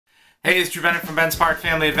Hey, it's Drew Bennett from Ben's Park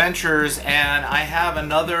Family Adventures, and I have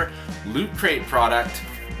another Loot Crate product.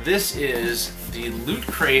 This is the Loot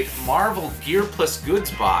Crate Marvel Gear Plus Goods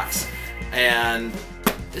box, and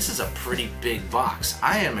this is a pretty big box.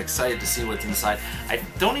 I am excited to see what's inside. I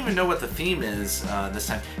don't even know what the theme is this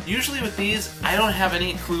time. Usually with these, I don't have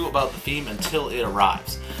any clue about the theme until it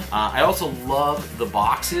arrives. I also love the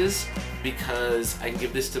boxes because I can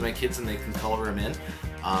give this to my kids and they can color them in.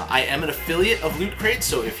 I am an affiliate of Loot Crate,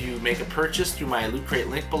 so if you make a purchase through my Loot Crate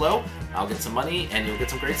link below, I'll get some money and you'll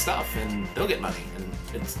get some great stuff, and they'll get money, and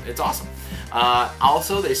it's awesome.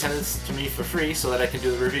 Also, they send this to me for free so that I can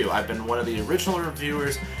do the review. I've been one of the original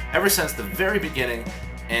reviewers ever since the very beginning,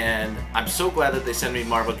 and I'm so glad that they send me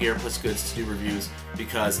Marvel Gear Plus Goods to do reviews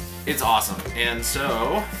because it's awesome. And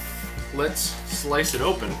so, let's slice it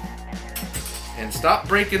open and stop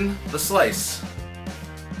breaking the slice.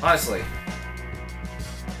 Honestly.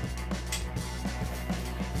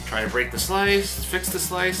 Try to break the slice, fix the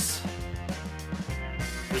slice.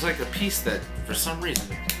 There's like a piece that, for some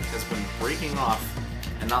reason, has been breaking off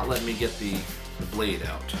and not letting me get the blade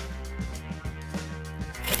out.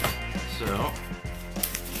 So,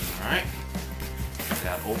 alright, get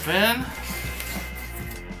that open.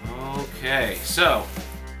 Okay, so,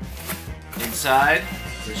 inside,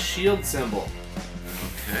 the S.H.I.E.L.D. symbol.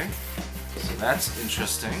 Okay, so that's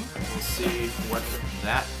interesting. We'll see what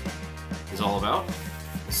that is all about.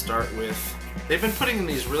 Start with, they've been putting in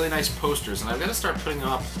these really nice posters, and I've got to start putting them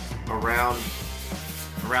up around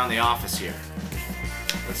the office here.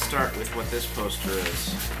 Let's start with what this poster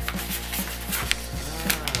is.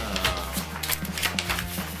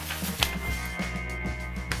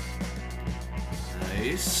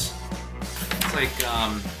 Nice. It's like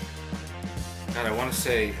God, I want to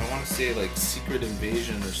say like Secret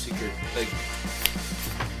Invasion or Secret, like.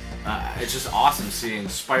 It's just awesome seeing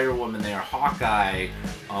Spider-Woman there, Hawkeye,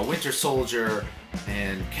 Winter Soldier,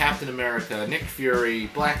 and Captain America, Nick Fury,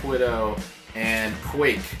 Black Widow, and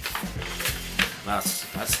Quake. That's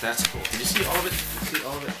cool. Did you see all of it? Did you see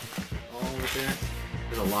all of it? All of it there?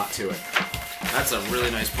 There's a lot to it. That's a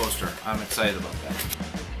really nice poster. I'm excited about that.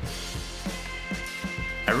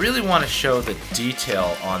 I really want to show the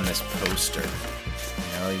detail on this poster.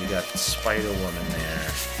 You know, you got Spider-Woman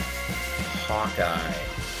there, Hawkeye.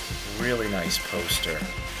 Really nice poster. You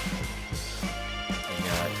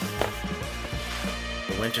got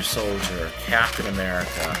the Winter Soldier, Captain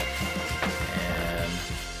America, and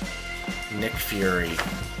Nick Fury,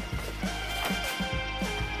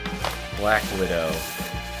 Black Widow,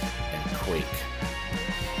 and Quake.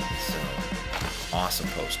 So, awesome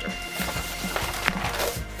poster.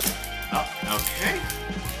 Oh, okay.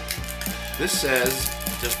 This says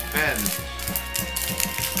defend.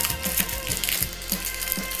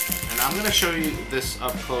 I'm going to show you this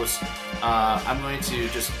up close. I'm going to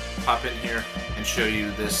just pop in here and show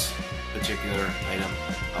you this particular item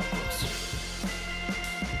up close.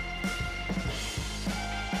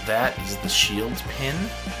 That is the S.H.I.E.L.D. pin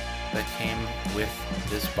that came with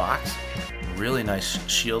this box. Really nice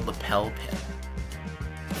S.H.I.E.L.D. lapel pin.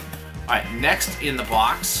 Alright, next in the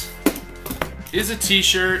box is a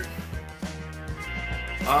t-shirt.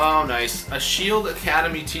 Oh, nice. A S.H.I.E.L.D.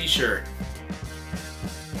 Academy t-shirt.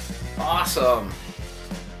 Awesome.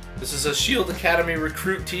 This is a S.H.I.E.L.D. Academy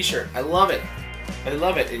Recruit t-shirt. I love it. I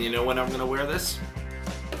love it. And you know when I'm going to wear this?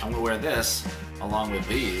 I'm going to wear this along with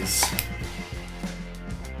these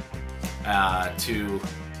to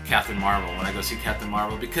Captain Marvel when I go see Captain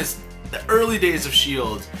Marvel, because the early days of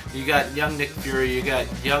S.H.I.E.L.D., you got young Nick Fury, you got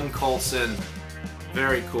young Coulson.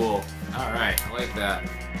 Very cool. Alright, I like that.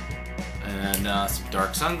 And some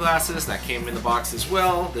dark sunglasses that came in the box as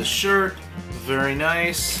well. This shirt, very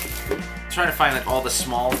nice. I'm trying to find like all the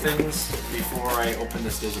small things before I open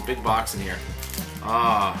this. There's a big box in here.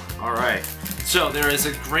 Alright. So there is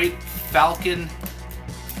a great Falcon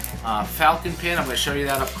pin. I'm going to show you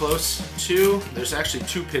that up close too. There's actually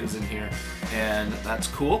two pins in here, and that's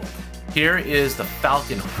cool. Here is the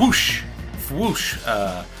Falcon whoosh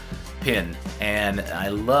pin, and I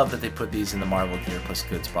love that they put these in the Marvel Gear Plus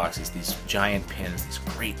Goods boxes. These giant pins, these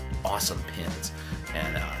great, awesome pins,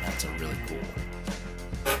 and that's a really cool.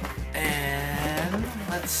 And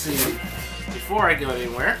let's see, before I go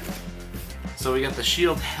anywhere, so we got the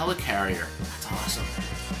S.H.I.E.L.D. helicarrier. That's awesome.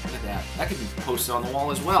 Look at that. That could be posted on the wall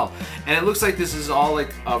as well. And it looks like this is all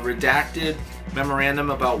like a redacted memorandum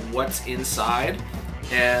about what's inside.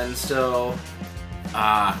 And so,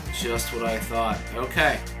 just what I thought.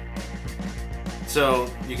 Okay. So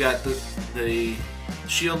you got the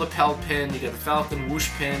S.H.I.E.L.D. lapel pin, you got the Falcon whoosh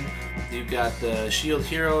pin, you got the S.H.I.E.L.D.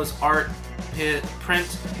 Heroes art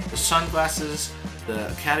print, the sunglasses,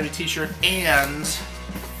 the Academy t-shirt, and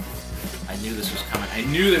knew this was coming. I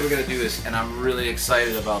knew they were going to do this, and I'm really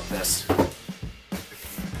excited about this.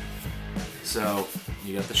 So,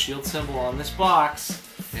 you got the S.H.I.E.L.D. symbol on this box,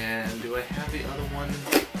 and do I have the other one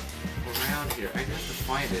around here? I have to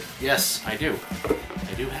find it. Yes, I do.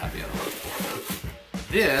 I do have the other one.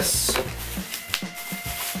 This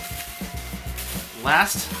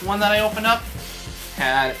last one that I opened up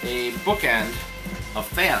had a bookend of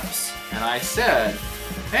Thanos, and I said,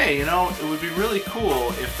 hey, you know, it would be really cool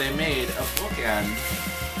if they made a bookend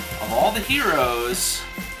of all the heroes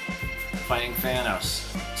fighting Thanos.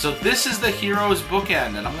 So this is the heroes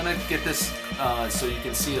bookend, and I'm gonna get this so you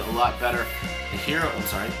can see it a lot better. The hero, I'm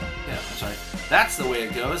sorry, that's the way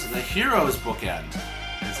it goes. The heroes bookend.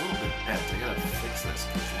 It's a little bit bent. I gotta fix this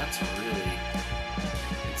because that's really,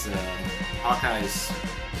 it's Hawkeye's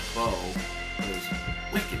bow is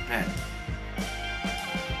wicked bent.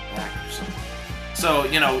 Back or something. So,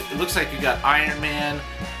 you know, it looks like you got Iron Man,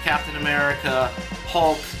 Captain America,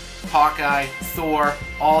 Hulk, Hawkeye, Thor,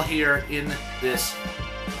 all here in this,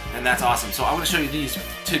 and that's awesome. So I want to show you these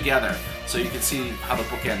together so you can see how the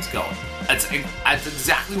bookends go. That's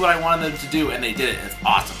exactly what I wanted them to do, and they did it. It's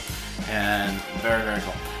awesome and very, very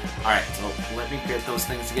cool. All right, so let me get those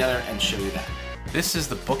things together and show you that. This is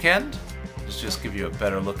the bookend. Just give you a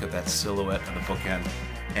better look at that silhouette of the bookend.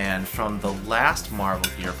 And from the last Marvel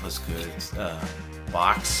Gear Plus Goods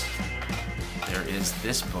box, there is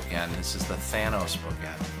this bookend. This is the Thanos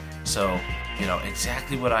bookend. So, you know,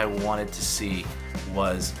 exactly what I wanted to see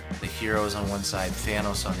was the heroes on one side,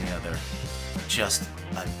 Thanos on the other. Just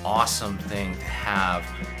an awesome thing to have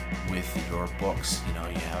with your books. You know,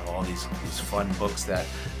 you have all these fun books that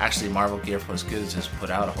actually Marvel Gear Plus Goods has put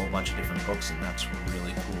out a whole bunch of different books, and that's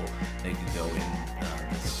really cool. They could go in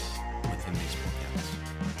within these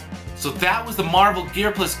bookends. So that was the Marvel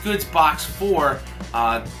Gear Plus Goods box for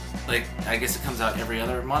like, I guess it comes out every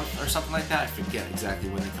other month or something like that. I forget exactly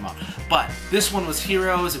when they come out. But this one was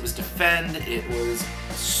Heroes, it was Defend, it was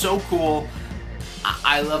so cool.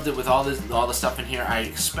 I loved it with all the stuff in here. I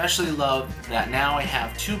especially love that now I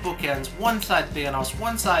have two bookends, one side Thanos,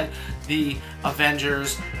 one side the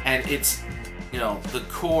Avengers, and it's, you know, the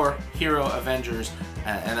core hero Avengers,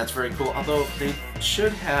 and that's very cool. Although they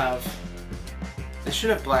should have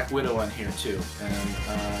Black Widow on here too,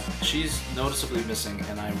 and she's noticeably missing,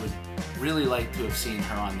 and I would really like to have seen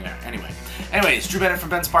her on there. Anyways, Drew Bennett from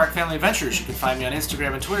Ben Spark Family Adventures. You can find me on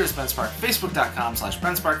Instagram and Twitter as Ben Spark,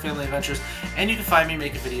 Facebook.com/Ben Spark Family Adventures, and you can find me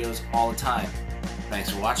making videos all the time.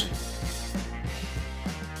 Thanks for watching.